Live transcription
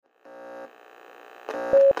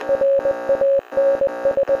You're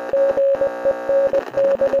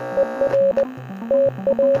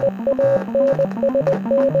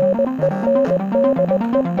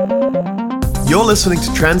listening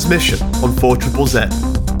to Transmission on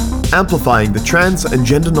 4ZZZ, amplifying the trans and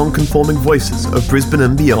gender non-conforming voices of Brisbane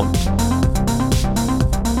and beyond.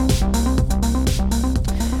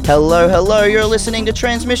 Hello, you're listening to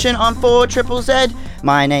Transmission on 4ZZZ.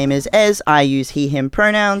 My name is Ez, I use he, him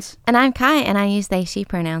pronouns. And I'm Kai, and I use they, she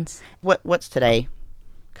pronouns. What's today,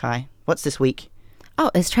 Kai? What's this week? Oh,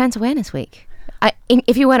 it's Trans Awareness Week.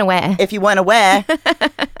 If you weren't aware. If you weren't aware,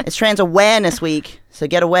 it's Trans Awareness Week, so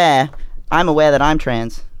get aware. I'm aware that I'm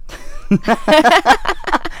trans.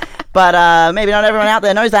 But maybe not everyone out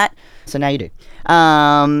there knows that, so now you do.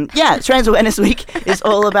 Trans Awareness Week is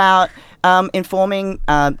all about informing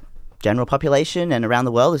general population and around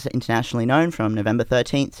the world. Is internationally known from November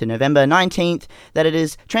 13th to November 19th that it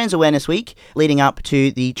is Trans Awareness Week, leading up to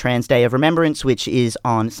the Trans Day of Remembrance, which is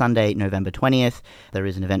on Sunday, November 20th. There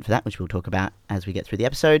is an event for that, which we'll talk about as we get through the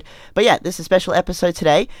episode. But yeah, this is a special episode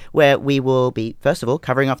today where we will be, first of all,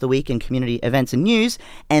 covering off the week in community events and news,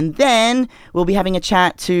 and then we'll be having a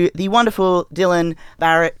chat to the wonderful Dylan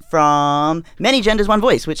Barrett from Many Genders, One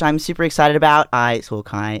Voice, which I'm super excited about. I saw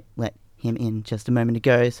Kai let him in just a moment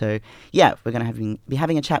ago, so yeah, we're going to be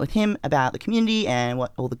having a chat with him about the community and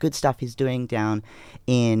what all the good stuff he's doing down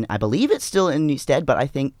in, I believe it's still in Newstead, but I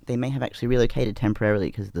think they may have actually relocated temporarily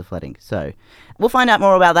because of the flooding, so we'll find out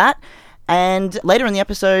more about that. And later in the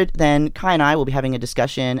episode, then Kai and I will be having a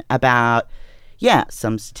discussion about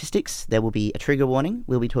some statistics. There will be a trigger warning.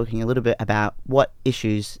 We'll be talking a little bit about what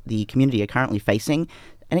issues the community are currently facing,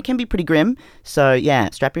 and it can be pretty grim, so yeah,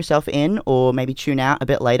 strap yourself in or maybe tune out a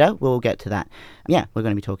bit later. We'll get to that. Yeah, we're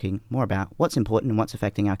going to be talking more about what's important and what's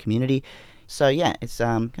affecting our community. So yeah, it's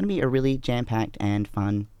going to be a really jam-packed and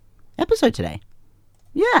fun episode today.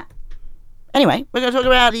 Yeah. Anyway, we're going to talk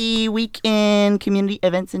about the week in community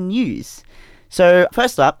events and news. So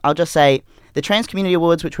first up, I'll just say the Trans Community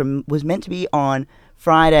Awards, which was meant to be on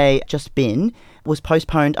Friday, just been, was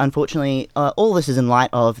postponed, unfortunately. All this is in light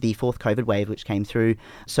of the fourth COVID wave which came through.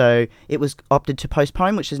 So it was opted to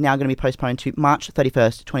postpone, which is now going to be postponed to March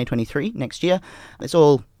 31st, 2023, next year. It's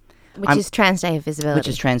all... Which is Trans Day of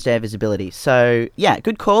Visibility. So, yeah,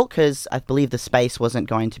 good call, because I believe the space wasn't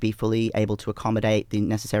going to be fully able to accommodate the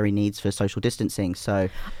necessary needs for social distancing, so...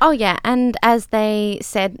 Oh, yeah, and as they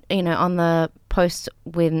said, on the post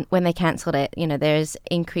when they cancelled it, there's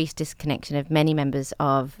increased disconnection of many members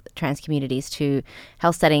of trans communities to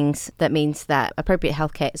health settings. That means that appropriate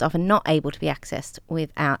healthcare is often not able to be accessed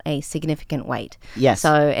without a significant wait. Yes.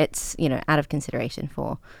 So it's, out of consideration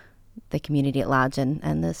for the community at large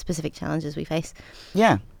and the specific challenges we face.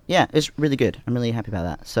 Yeah, it's really good. I'm really happy about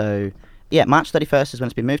that. So, yeah, March 31st is when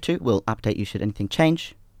it's been moved to. We'll update you should anything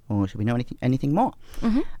change, or should we know anything more.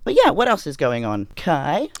 Mm-hmm. But yeah, what else is going on,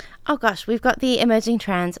 Kai? Oh gosh, we've got the Emerging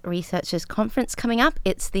Trans Researchers Conference coming up.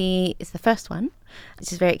 It's the first one,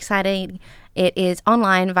 which is very exciting. It is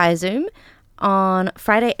online via Zoom on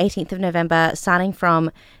Friday, 18th of November, starting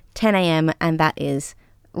from 10 a.m, and that is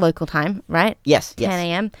local time, right? Yes. 10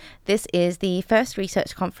 a.m. This is the first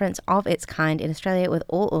research conference of its kind in Australia, with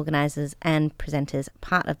all organisers and presenters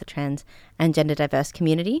part of the trans and gender diverse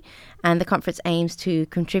community. And the conference aims to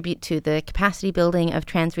contribute to the capacity building of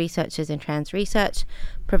trans researchers in trans research,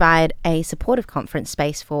 provide a supportive conference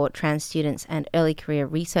space for trans students and early career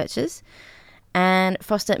researchers, and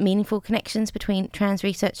foster meaningful connections between trans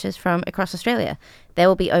researchers from across Australia. There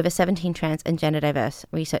will be over 17 trans and gender diverse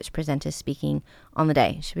research presenters speaking on the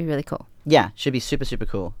day. Should be really cool. Yeah, should be super, super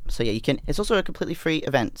cool. So yeah, it's also a completely free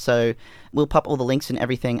event. So we'll pop all the links and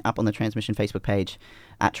everything up on the Transmission Facebook page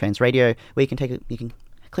at Trans Radio, where you can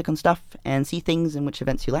click on stuff and see things and which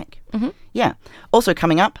events you like. Mm-hmm. Yeah. Also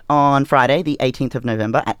coming up on Friday, the 18th of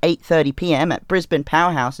November at 8:30 p.m. at Brisbane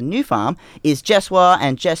Powerhouse in New Farm is Jeswa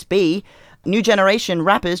and Jess B. New generation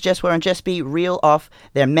rappers Jeswa and Jess B reel off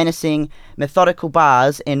their menacing, methodical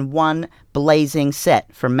bars in one blazing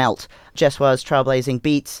set from Melt. Jeswa's trailblazing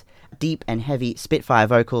beats, deep and heavy Spitfire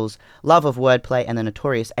vocals, love of wordplay, and the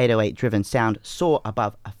notorious 808-driven sound soar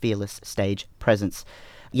above a fearless stage presence.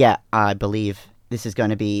 Yeah, I believe this is going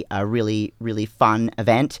to be a really, really fun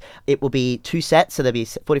event. It will be 2 sets, so there'll be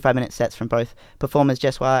 45-minute sets from both performers,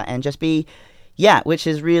 Jeswa and Jess B. Yeah, which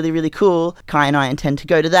is really, really cool. Kai and I intend to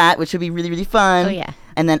go to that, which will be really, really fun. Oh, yeah.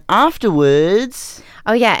 And then afterwards...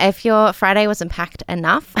 Oh, yeah, if your Friday wasn't packed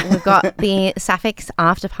enough, we've got the Sapphics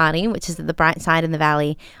After Party, which is at the Bright Side in the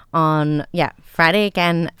Valley on, Friday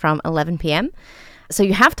again from 11 p.m. So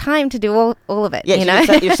you have time to do all of it. Yeah, you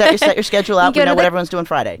so know, you set your schedule up. You know what everyone's doing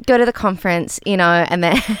Friday. Go to the conference, you know, and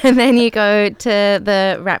then you go to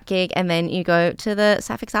the rap gig, and then you go to the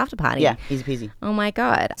Sapphics after party. Yeah, easy peasy. Oh my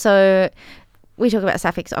God. So we talk about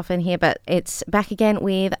Sapphics often here, but it's back again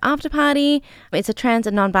with After Party. It's a trans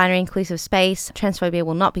and non-binary inclusive space. Transphobia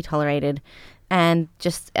will not be tolerated. And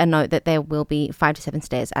just a note that there will be 5 to 7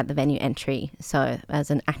 stairs at the venue entry. So as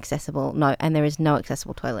an accessible note, and there is no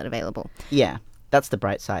accessible toilet available. Yeah. That's the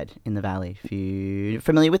bright side in the Valley. If you're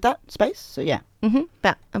familiar with that space, so yeah.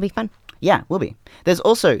 But it'll be fun. Yeah, will be. There's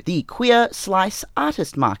also the Queer Slice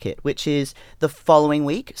Artist Market, which is the following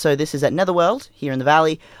week. So this is at Netherworld here in the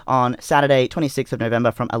Valley on Saturday, 26th of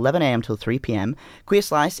November from 11 a.m. till 3 p.m. Queer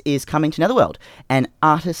Slice is coming to Netherworld, an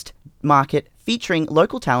artist market featuring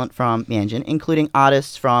local talent from Meanjin, including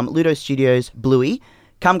artists from Ludo Studios' Bluey.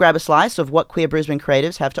 Come grab a slice of what Queer Brisbane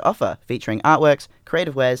creatives have to offer, featuring artworks,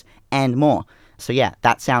 creative wares, and more. So yeah,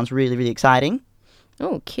 that sounds really, really exciting.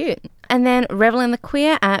 Oh, cute. And then Revel in the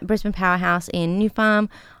Queer at Brisbane Powerhouse in New Farm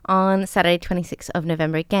on Saturday, 26th of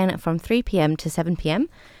November, again from 3 p.m. to 7 p.m.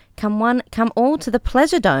 Come all to the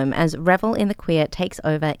Pleasure Dome as Revel in the Queer takes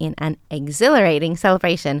over in an exhilarating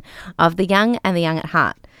celebration of the young and the young at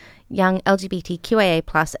heart. Young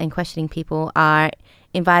LGBTQIA+ and questioning people are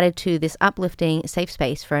invited to this uplifting, safe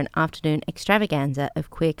space for an afternoon extravaganza of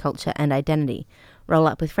queer culture and identity. Roll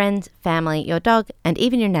up with friends, family, your dog, and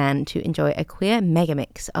even your nan to enjoy a queer mega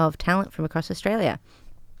mix of talent from across Australia.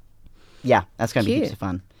 Yeah, that's going to be heaps of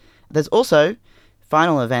fun. There's also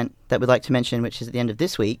final event that we'd like to mention, which is at the end of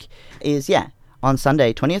this week, is, on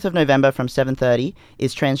Sunday, 20th of November from 7:30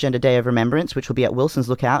 is Transgender Day of Remembrance, which will be at Wilson's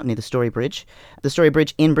Lookout near the Story Bridge. The Story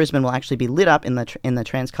Bridge in Brisbane will actually be lit up in the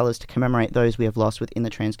trans colours to commemorate those we have lost within the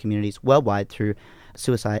trans communities worldwide through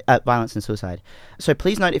violence and suicide. So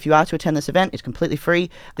please note, if you are to attend this event, it's completely free.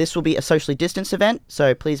 This will be a socially distanced event,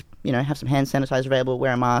 so please, have some hand sanitizer available,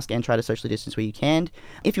 wear a mask, and try to socially distance where you can.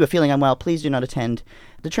 If you are feeling unwell, please do not attend.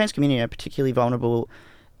 The trans community are particularly vulnerable.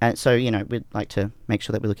 And so, we'd like to make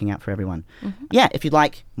sure that we're looking out for everyone. Yeah, if you'd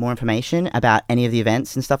like more information about any of the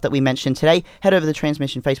events and stuff that we mentioned today, head over to the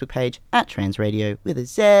Transmission Facebook page at Trans Radio with a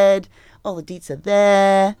Z. All the deets are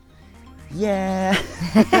there. Yeah.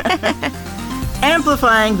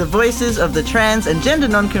 Amplifying the voices of the trans and gender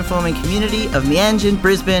non-conforming community of Meanjin,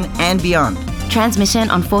 Brisbane and beyond. Transmission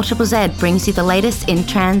on 4ZZZ brings you the latest in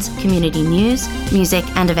trans community news, music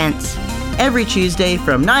and events. Every Tuesday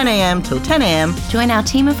from 9 a.m. till 10 a.m. Join our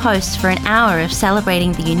team of hosts for an hour of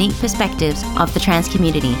celebrating the unique perspectives of the trans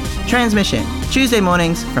community. Transmission, Tuesday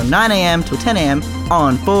mornings from 9 a.m. till 10 a.m.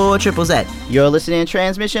 on 4ZZZ. You're listening to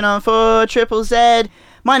Transmission on 4ZZZ.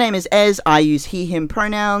 My name is Ez. I use he, him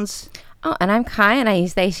pronouns. Oh, and I'm Kai, and I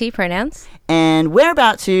use they, she pronouns. And we're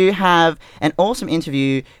about to have an awesome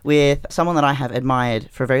interview with someone that I have admired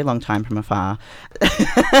for a very long time from afar.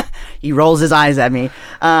 He rolls his eyes at me.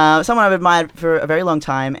 Someone I've admired for a very long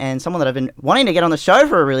time, and someone that I've been wanting to get on the show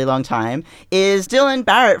for a really long time is Dylan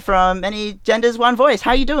Barrett from Many Genders, One Voice.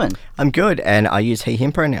 How are you doing? I'm good, and I use he,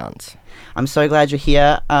 him pronouns. I'm so glad you're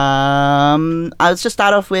here. Let's just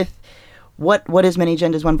start off with what is Many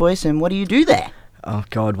Genders, One Voice, and what do you do there? Oh,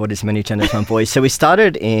 God, what is Many Genders, One Voice? So we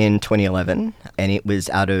started in 2011, and it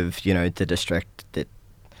was out of, the district that...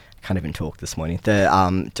 I can't even talk this morning.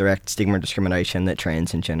 The direct stigma and discrimination that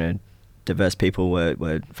trans and gender diverse people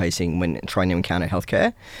were facing when trying to encounter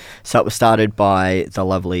healthcare. So it was started by the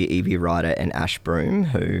lovely Evie Ryder and Ash Broom,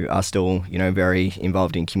 who are still, very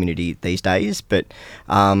involved in community these days. But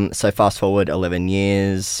so fast forward 11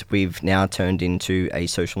 years, we've now turned into a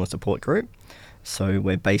social and support group. So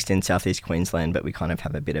we're based in southeast Queensland, but we kind of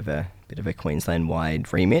have a bit of a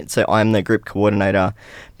Queensland-wide remit. So I'm the group coordinator.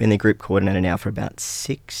 Been the group coordinator now for about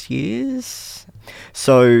 6 years.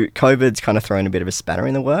 So COVID's kind of thrown a bit of a spanner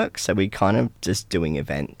in the works. So we're kind of just doing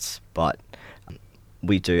events, but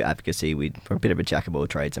we do advocacy. We're a bit of a jack of all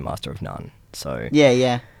trades and master of none. So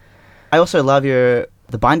yeah. I also love the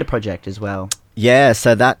Binder project as well. Yeah,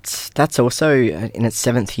 so that's also in its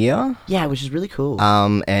 7th year. Yeah, which is really cool.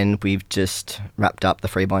 And we've just wrapped up the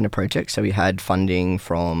Free Binder project. So we had funding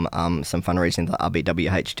from some fundraising that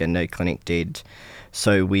RBWH Gender Clinic did.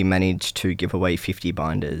 So we managed to give away 50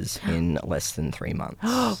 binders in less than 3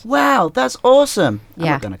 months. Wow, that's awesome. Yeah.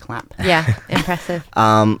 I'm not going to clap. Yeah, impressive.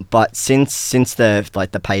 But since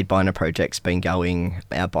the paid binder project's been going,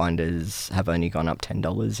 our binders have only gone up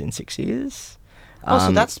 $10 in 6 years.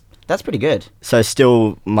 So that's pretty good. So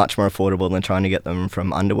still much more affordable than trying to get them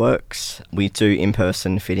from Underworks. We do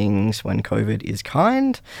in-person fittings when COVID is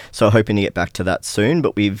kind, so hoping to get back to that soon.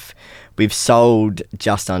 But we've sold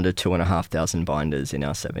just under 2,500 binders in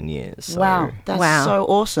our 7 years. So. Wow, that's so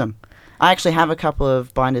awesome. I actually have a couple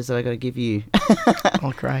of binders that I got to give you.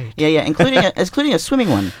 Oh, great. Yeah, including a swimming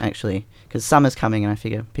one, actually, because summer's coming and I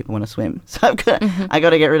figure people want to swim. So I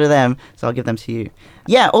got to get rid of them, so I'll give them to you.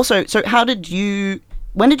 Yeah, also, so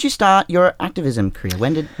when did you start your activism career?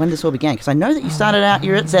 When this all began? Because I know that you started out,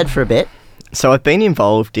 you were at Zed for a bit. So I've been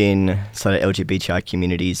involved in sort of LGBTI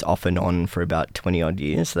communities off and on for about 20 odd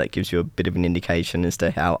years. So that gives you a bit of an indication as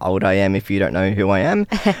to how old I am if you don't know who I am.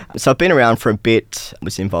 So I've been around for a bit,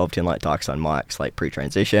 was involved in like Dark Side Mike's, like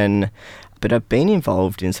pre-transition. But I've been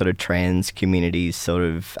involved in sort of trans communities, sort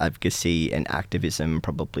of advocacy and activism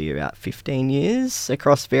probably about 15 years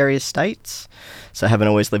across various states. So I haven't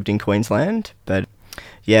always lived in Queensland, but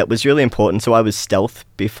yeah, it was really important. So I was stealth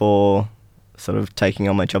before sort of taking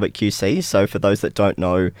on my job at QC. So for those that don't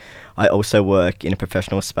know, I also work in a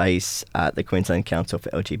professional space at the Queensland Council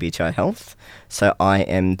for LGBTI Health. So I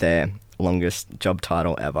am their longest job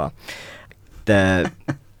title ever. The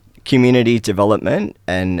Community Development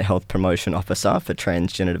and Health Promotion Officer for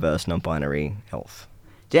Transgender Diverse Non-Binary Health.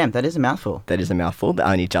 Damn, that is a mouthful. That is a mouthful that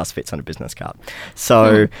only just fits on a business card.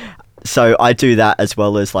 So I do that as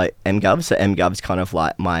well as like MGov. So MGov's kind of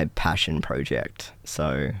like my passion project.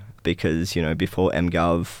 So because, you know, before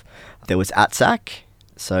MGov, there was ATSAC,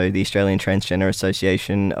 so the Australian Transgender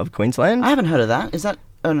Association of Queensland. I haven't heard of that. Is that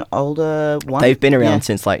an older one? They've been around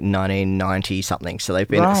since like 1990 something. So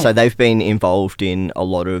they've been involved in a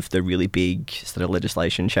lot of the really big sort of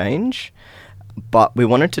legislation change. But we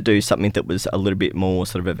wanted to do something that was a little bit more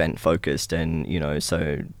sort of event focused, and, you know,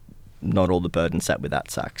 so not all the burden sat with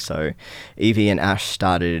ATSAC. So Evie and Ash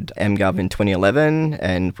started MGov in 2011,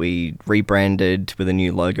 and we rebranded with a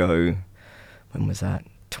new logo. When was that?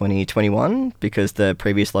 2021, because the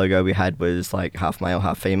previous logo we had was like half male,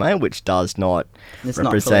 half female, which does not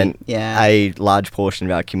represent a large portion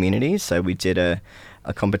of our community. So we did a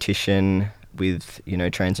competition with, you know,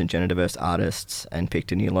 trans and gender diverse artists and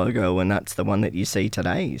picked a new logo, and that's the one that you see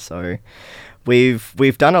today. So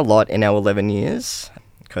we've done a lot in our 11 years,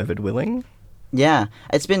 COVID willing. Yeah,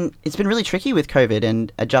 it's been really tricky with COVID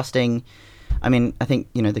and adjusting. I mean, I think,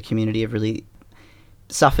 you know, the community have really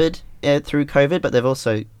suffered through COVID,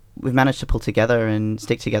 but we've managed to pull together and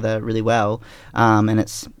stick together really well. And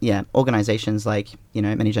it's, organizations like, you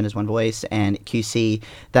know, Many Genders, One Voice and QC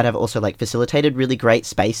that have also like facilitated really great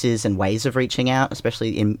spaces and ways of reaching out,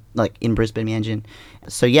 especially in Brisbane, Mianjin.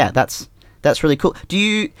 So yeah, that's really cool.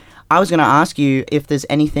 I was going to ask you if there's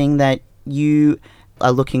anything that you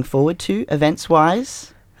are looking forward to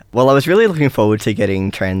events-wise? Well, I was really looking forward to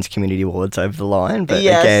getting Trans Community Awards over the line, but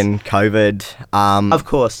again, COVID. Of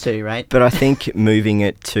course, too, right? But I think moving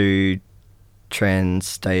it to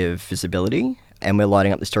Trans Day of Visibility, and we're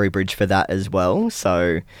lighting up the Story Bridge for that as well.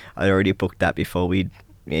 So I already booked that before we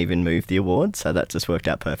even moved the awards, so that just worked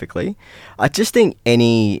out perfectly. I just think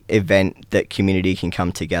any event that community can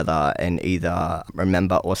come together and either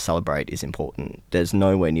remember or celebrate is important. There's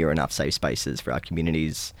nowhere near enough safe spaces for our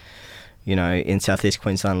communities, you know, in Southeast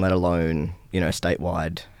Queensland, let alone, you know,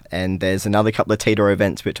 statewide. And there's another couple of Teeter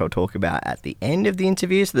events which I'll talk about at the end of the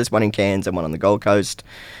interview. So there's one in Cairns and one on the Gold Coast.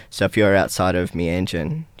 So if you're outside of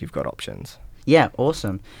Mianjin, you've got options. Yeah,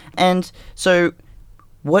 awesome. And so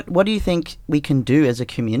what do you think we can do as a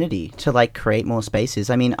community to like create more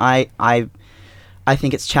spaces? I mean, I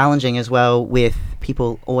think it's challenging as well with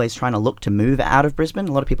people always trying to look to move out of Brisbane.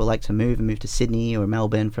 A lot of people like to move to Sydney or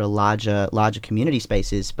Melbourne for larger community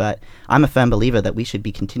spaces, but I'm a firm believer that we should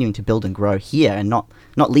be continuing to build and grow here and not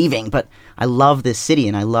leaving. But I love this city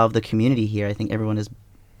and I love the community here. I think everyone is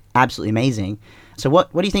absolutely amazing. So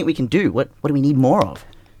what do you think we can do? What do we need more of?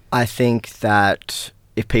 I think that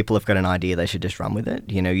if people have got an idea, they should just run with it.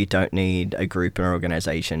 You know, you don't need a group or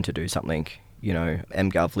organisation to do something. You know,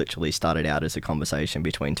 MGov literally started out as a conversation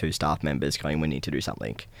between two staff members going, we need to do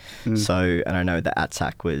something. So, and I know that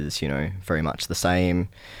ATSAC was, you know, very much the same.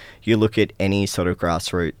 You look at any sort of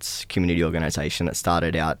grassroots community organisation that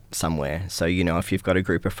started out somewhere. So, you know, if you've got a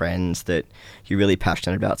group of friends that you're really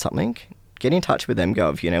passionate about something, get in touch with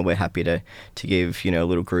MGov. You know, we're happy to give, you know,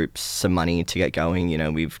 little groups some money to get going. You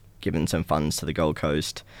know, we've given some funds to the Gold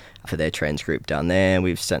Coast for their trans group down there.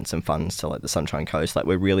 We've sent some funds to like the Sunshine Coast. Like,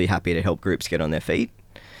 we're really happy to help groups get on their feet,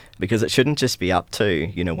 because it shouldn't just be up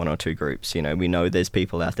to, you know, one or two groups. You know, we know there's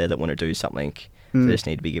people out there that want to do something. They just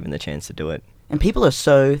need to be given the chance to do it. And people are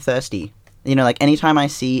so thirsty. You know, like anytime I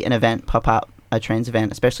see an event pop up, a trans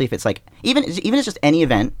event, especially if it's like, even if it's just any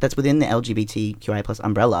event that's within the LGBTQI+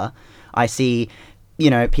 umbrella, I see, you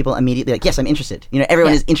know, people immediately like, yes, I'm interested. You know,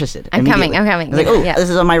 everyone is interested. I'm coming. It's like, this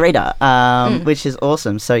is on my radar, which is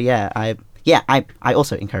awesome. So yeah, yeah, I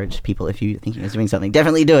also encourage people, if you're thinking of doing something,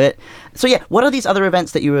 definitely do it. So yeah, what are these other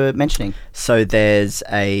events that you were mentioning? So there's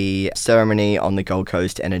a ceremony on the Gold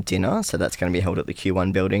Coast and a dinner. So that's going to be held at the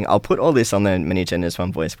Q1 building. I'll put all this on the Many Genders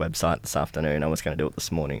One Voice website this afternoon. I was going to do it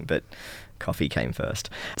this morning, but coffee came first.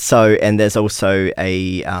 So, and there's also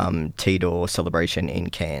a Tea-Door celebration in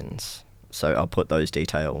Cairns. So I'll put those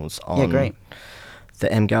details on great. the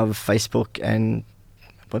MGov Facebook and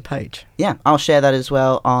webpage. Yeah, I'll share that as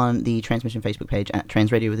well on the Transmission Facebook page at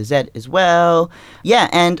Trans Radio with a Z as well. Yeah,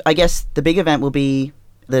 and I guess the big event will be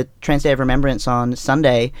the Trans Day of Remembrance on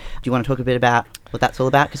Sunday. Do you want to talk a bit about what that's all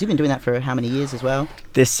about? Because you've been doing that for how many years as well?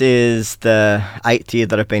 This is the 8th year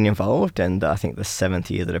that I've been involved, and I think the 7th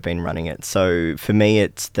year that I've been running it. So for me,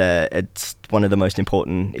 it's one of the most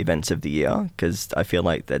important events of the year, because I feel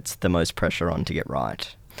like that's the most pressure on to get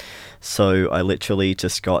right. So I literally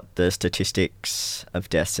just got the statistics of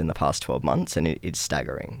deaths in the past 12 months, and it's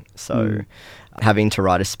staggering. So having to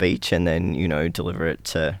write a speech and then, deliver it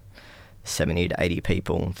to 70 to 80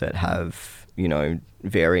 people that have,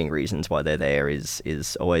 varying reasons why they're there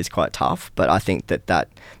is always quite tough. But I think that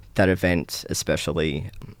event especially,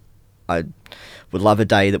 I would love a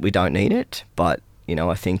day that we don't need it, but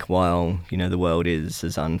I think while, the world is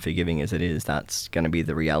as unforgiving as it is, that's going to be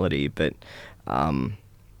the reality. But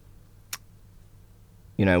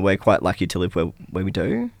we're quite lucky to live where we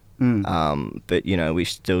do. But, we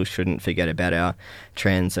still shouldn't forget about our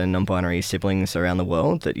trans and non-binary siblings around the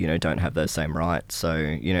world that, don't have those same rights.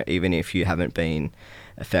 So, even if you haven't been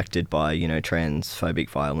affected by, transphobic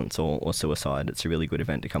violence or suicide, it's a really good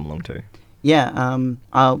event to come along to. Yeah,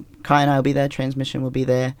 Kai and I will be there. Transmission will be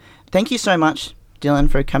there. Thank you so much,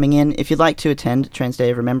 Dylan, for coming in. If you'd like to attend Trans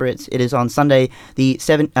Day of Remembrance, it is on Sunday, the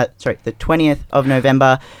 20th of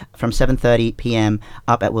November from 7:30 p.m.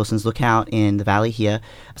 up at Wilson's Lookout in the Valley here.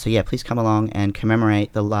 So yeah, please come along and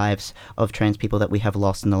commemorate the lives of trans people that we have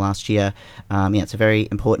lost in the last year. It's a very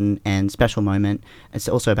important and special moment. It's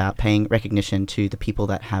also about paying recognition to the people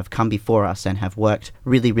that have come before us and have worked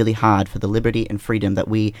really, really hard for the liberty and freedom that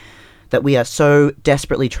we are so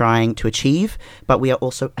desperately trying to achieve, but we are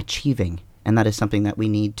also achieving. And that is something that we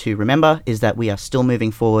need to remember, is that we are still moving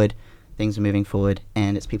forward, things are moving forward,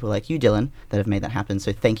 and it's people like you, Dylan, that have made that happen.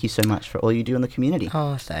 So thank you so much for all you do in the community.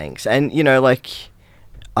 Oh, thanks. And,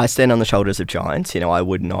 I stand on the shoulders of giants. I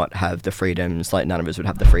would not have the freedoms, none of us would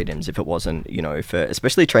have the freedoms if it wasn't, for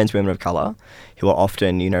especially trans women of colour, who are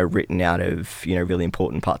often, written out of, really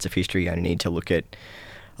important parts of history. You only need to look at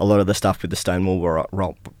a lot of the stuff with the Stonewall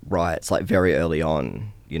riots, very early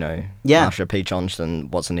on. Marsha P. Johnson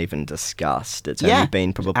wasn't even discussed. It's only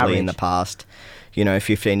been probably in the past,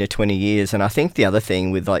 15 to 20 years. And I think the other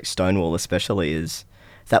thing with Stonewall especially is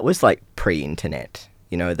that was pre-internet.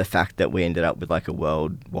 The fact that we ended up with a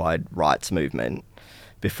worldwide rights movement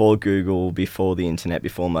before Google, before the internet,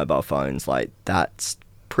 before mobile phones, that's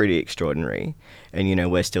pretty extraordinary.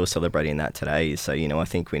 And, we're still celebrating that today. So, I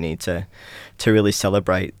think we need to really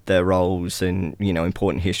celebrate the roles and,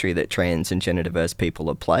 important history that trans and gender diverse people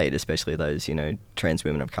have played, especially those, trans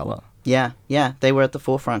women of colour. Yeah. They were at the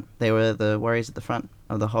forefront. They were the warriors at the front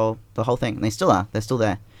of the whole thing. And they still are. They're still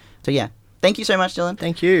there. So, yeah. Thank you so much, Dylan.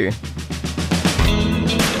 Thank you.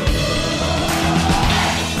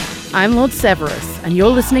 I'm Lord Severus, and you're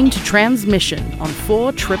listening to Transmission on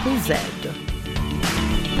 4ZZZ.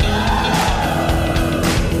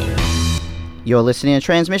 You're listening to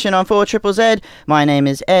Transmission on 4ZZZ. My name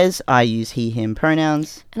is Ez. I use he, him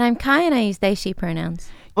pronouns. And I'm Kai, and I use they, she pronouns.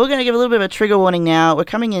 We're going to give a little bit of a trigger warning now. We're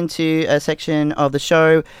coming into a section of the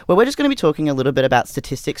show where we're just going to be talking a little bit about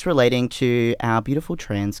statistics relating to our beautiful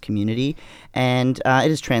trans community. And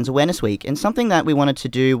it is Trans Awareness Week. And something that we wanted to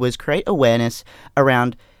do was create awareness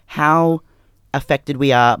around how affected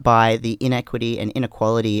we are by the inequity and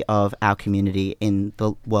inequality of our community in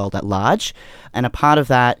the world at large. And a part of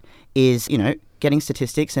that is, getting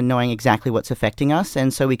statistics and knowing exactly what's affecting us,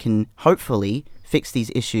 and so we can hopefully fix these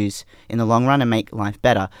issues in the long run and make life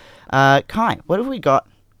better. Kai, what have we got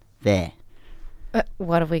there?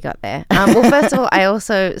 What have we got there? Well, first of all, I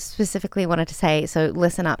also specifically wanted to say, so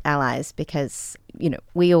listen up, allies, because,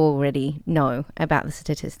 we already know about the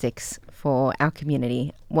statistics for our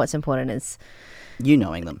community. What's important is you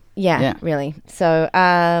knowing them. Yeah. Really. So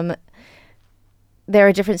there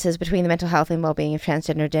are differences between the mental health and well-being of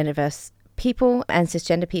transgender and gender-diverse people and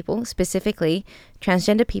cisgender people. Specifically,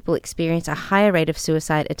 transgender people experience a higher rate of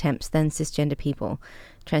suicide attempts than cisgender people.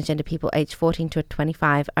 Transgender people aged 14 to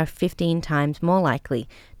 25 are 15 times more likely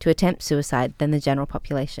to attempt suicide than the general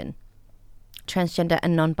population. Transgender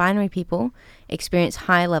and non-binary people experience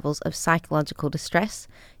higher levels of psychological distress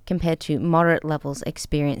compared to moderate levels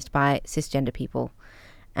experienced by cisgender people.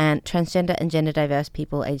 and transgender and gender diverse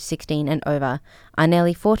people aged 16 and over are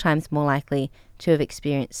nearly 4 times more likely to have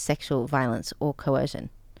experienced sexual violence or coercion.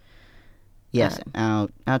 Yes, our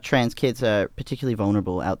trans kids are particularly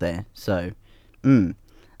vulnerable out there. So,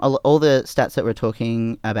 all the stats that we're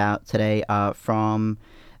talking about today are from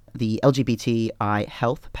the LGBTI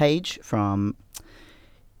health page from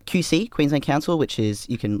QC, Queensland Council, which is,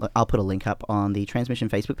 I'll put a link up on the Transmission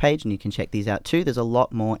Facebook page and you can check these out too. There's a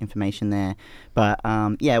lot more information there. But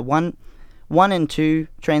one in 2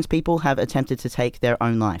 trans people have attempted to take their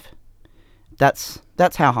own life. That's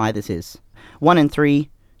how high this is. 1 in 3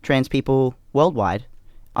 trans people worldwide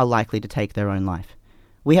are likely to take their own life.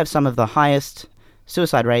 We have some of the highest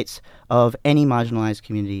suicide rates of any marginalized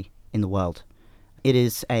community in the world. It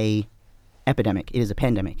is a epidemic. It is a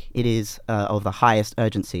pandemic. It is of the highest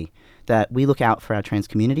urgency that we look out for our trans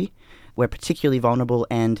community. We're particularly vulnerable,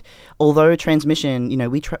 and although Transmission,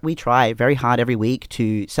 we try very hard every week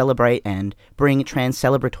to celebrate and bring trans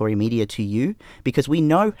celebratory media to you because we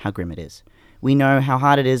know how grim it is. We know how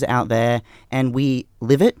hard it is out there, and we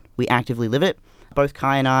live it. We actively live it. Both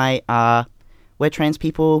Kai and I we're trans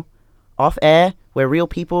people off air. We're real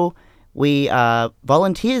people. We are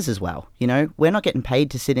volunteers as well. We're not getting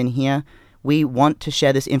paid to sit in here. We want to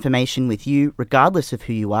share this information with you, regardless of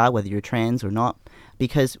who you are, whether you're trans or not,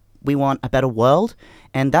 because we want a better world,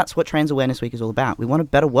 and that's what Trans Awareness Week is all about. We want a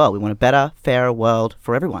better world. We want a better, fairer world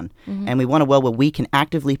for everyone. Mm-hmm. And we want a world where we can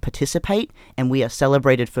actively participate, and we are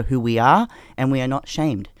celebrated for who we are, and we are not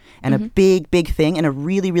shamed. And a big, big thing, and a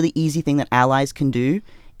really, really easy thing that allies can do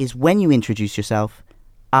is when you introduce yourself,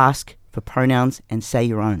 ask for pronouns and say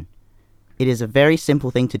your own. It is a very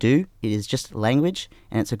simple thing to do. It is just language,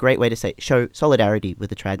 and it's a great way to show solidarity with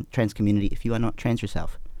the trans community if you are not trans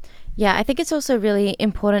yourself. Yeah, I think it's also really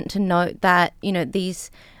important to note that, these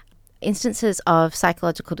instances of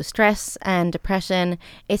psychological distress and depression,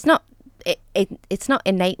 it's not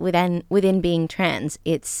innate within being trans.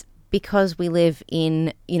 It's because we live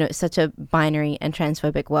in, such a binary and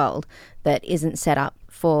transphobic world that isn't set up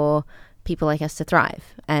for people like us to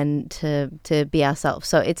thrive and to be ourselves.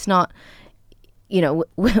 So it's not,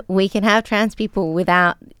 we can have trans people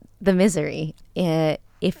without the misery if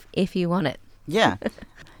you want it. Yeah.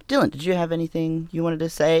 Dylan, did you have anything you wanted to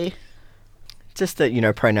say? Just that,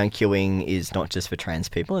 pronoun queuing is not just for trans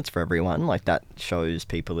people, it's for everyone. Like, that shows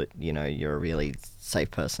people that, you're a really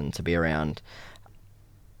safe person to be around.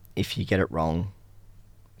 If you get it wrong,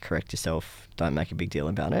 correct yourself. Don't make a big deal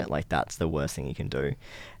about it. Like, that's the worst thing you can do.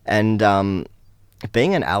 And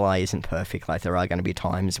being an ally isn't perfect. Like, there are going to be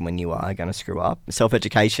times when you are going to screw up.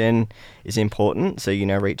 Self-education is important. So,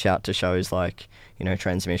 reach out to shows like,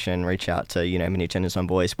 Transmission, reach out to, Many Genders One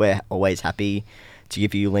Voice. We're always happy to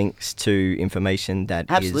give you links to information that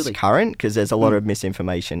is current, because there's a lot of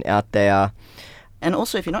misinformation out there. And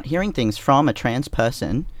also, if you're not hearing things from a trans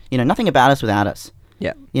person, nothing about us without us.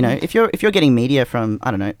 Yeah. If you're getting media from,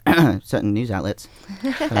 I don't know, certain news outlets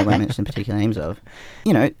that I won't mention particular names of,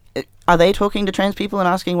 are they talking to trans people and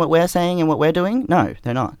asking what we're saying and what we're doing? No,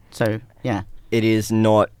 they're not. So, yeah. It is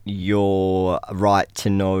not your right to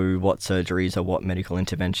know what surgeries or what medical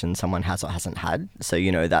intervention someone has or hasn't had. So,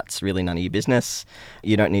 that's really none of your business.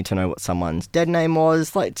 You don't need to know what someone's dead name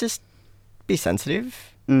was. Like, just be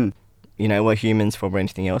sensitive. We're humans for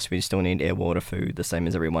anything else. We still need air, water, food, the same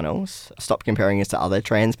as everyone else. Stop comparing us to other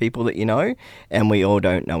trans people that you know, and we all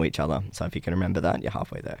don't know each other. So if you can remember that, you're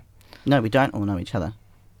halfway there. No, we don't all know each other.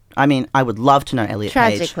 I mean, I would love to know Elliot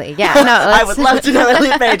Page. Tragically, yeah. No, I would love to know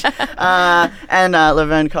Elliot Page. And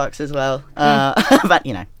Laverne Cox as well. But,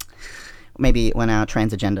 maybe when our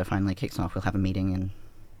trans agenda finally kicks off, we'll have a meeting and...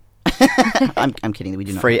 I'm kidding. We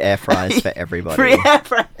do not. Free air fries for everybody. Free air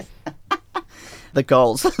fries. The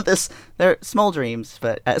goals. They're small dreams,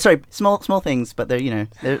 but... small things, but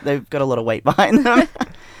they've got a lot of weight behind them.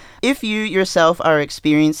 If you yourself are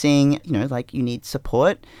experiencing, you need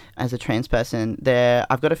support as a trans person,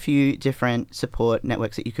 I've got a few different support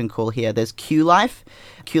networks that you can call here. There's QLife.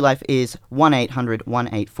 QLife is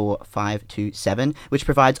 1-800-184-527, which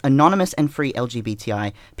provides anonymous and free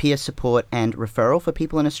LGBTI peer support and referral for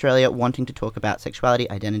people in Australia wanting to talk about sexuality,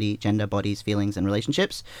 identity, gender, bodies, feelings, and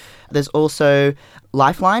relationships. There's also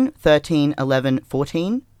Lifeline, 13 11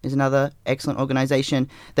 14. Is another excellent organisation.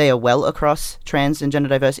 They are well across trans and gender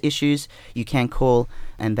diverse issues. You can call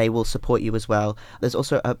and they will support you as well. There's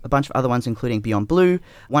also a bunch of other ones, including Beyond Blue,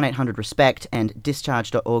 1-800-RESPECT, and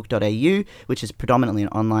discharge.org.au, which is predominantly an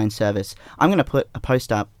online service. I'm going to put a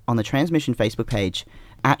post up on the Transmission Facebook page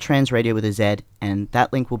at Trans Radio with a Z, and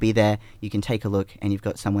that link will be there. You can take a look and you've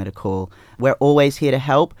got somewhere to call. We're always here to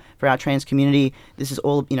help for our trans community. This is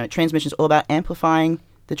all, Transmission is all about amplifying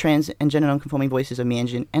the trans and gender non-conforming voices of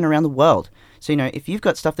Meanjin and around the world. So, if you've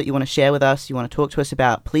got stuff that you want to share with us, you want to talk to us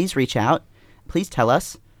about, please reach out. Please tell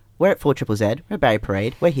us. We're at 4ZZZ. We're at Barry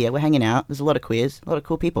Parade. We're here. We're hanging out. There's a lot of queers, a lot of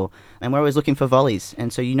cool people. And we're always looking for volleys.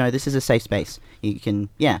 And so, this is a safe space. You can,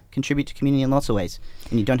 contribute to community in lots of ways.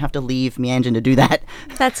 And you don't have to leave Meanjin to do that.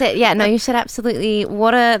 That's it. Yeah, no, you should absolutely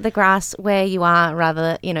water the grass where you are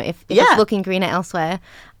rather, if it's looking greener elsewhere.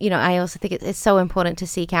 I also think it's so important to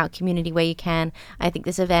seek out community where you can. I think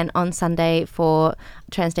this event on Sunday for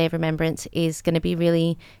Trans Day of Remembrance is going to be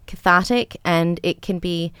really cathartic, and it can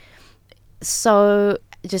be so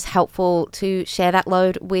just helpful to share that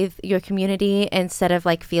load with your community instead of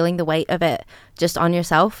feeling the weight of it just on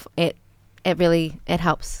yourself. It really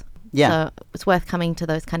helps. Yeah. So it's worth coming to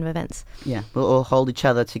those kind of events. Yeah, we'll all hold each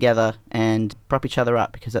other together and prop each other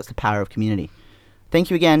up, because that's the power of community.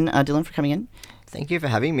 Thank you again, Dylan, for coming in. Thank you for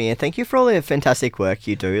having me, and thank you for all the fantastic work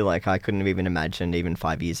you do. I couldn't have even imagined even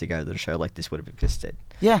 5 years ago that a show like this would have existed.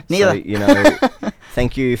 Yeah, neither. So,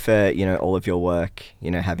 thank you for, all of your work,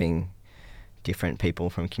 having different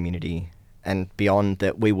people from community and beyond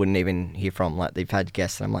that we wouldn't even hear from. They've had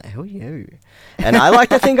guests and I'm like, who are you? And I like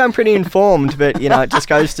to think I'm pretty informed, but, it just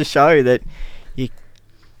goes to show that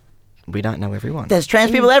we don't know everyone. There's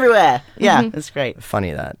trans people everywhere. Yeah, that's great.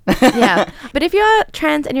 Funny that. Yeah. But if you're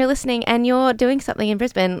trans and you're listening and you're doing something in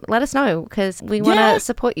Brisbane, let us know, because we want to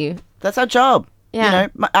support you. That's our job. Yeah.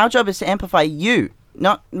 Our job is to amplify you,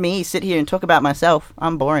 not me sit here and talk about myself.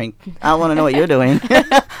 I'm boring. I want to know what you're doing.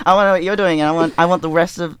 I want to know what you're doing, and I want the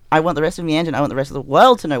rest of Meanjin. I want the rest of the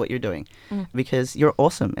world to know what you're doing, because you're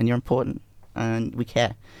awesome and you're important, and we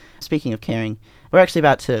care. Speaking of caring, we're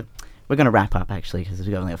going to wrap up, actually, because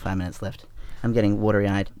we've only got 5 minutes left. I'm getting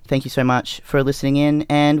watery-eyed. Thank you so much for listening in,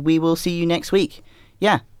 and we will see you next week.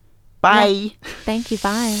 Yeah. Bye. Yeah. Thank you.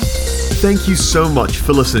 Bye. Thank you so much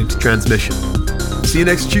for listening to Transmission. See you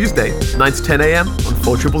next Tuesday, 9 to 10 a.m. on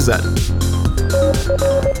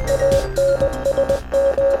 4ZZZ.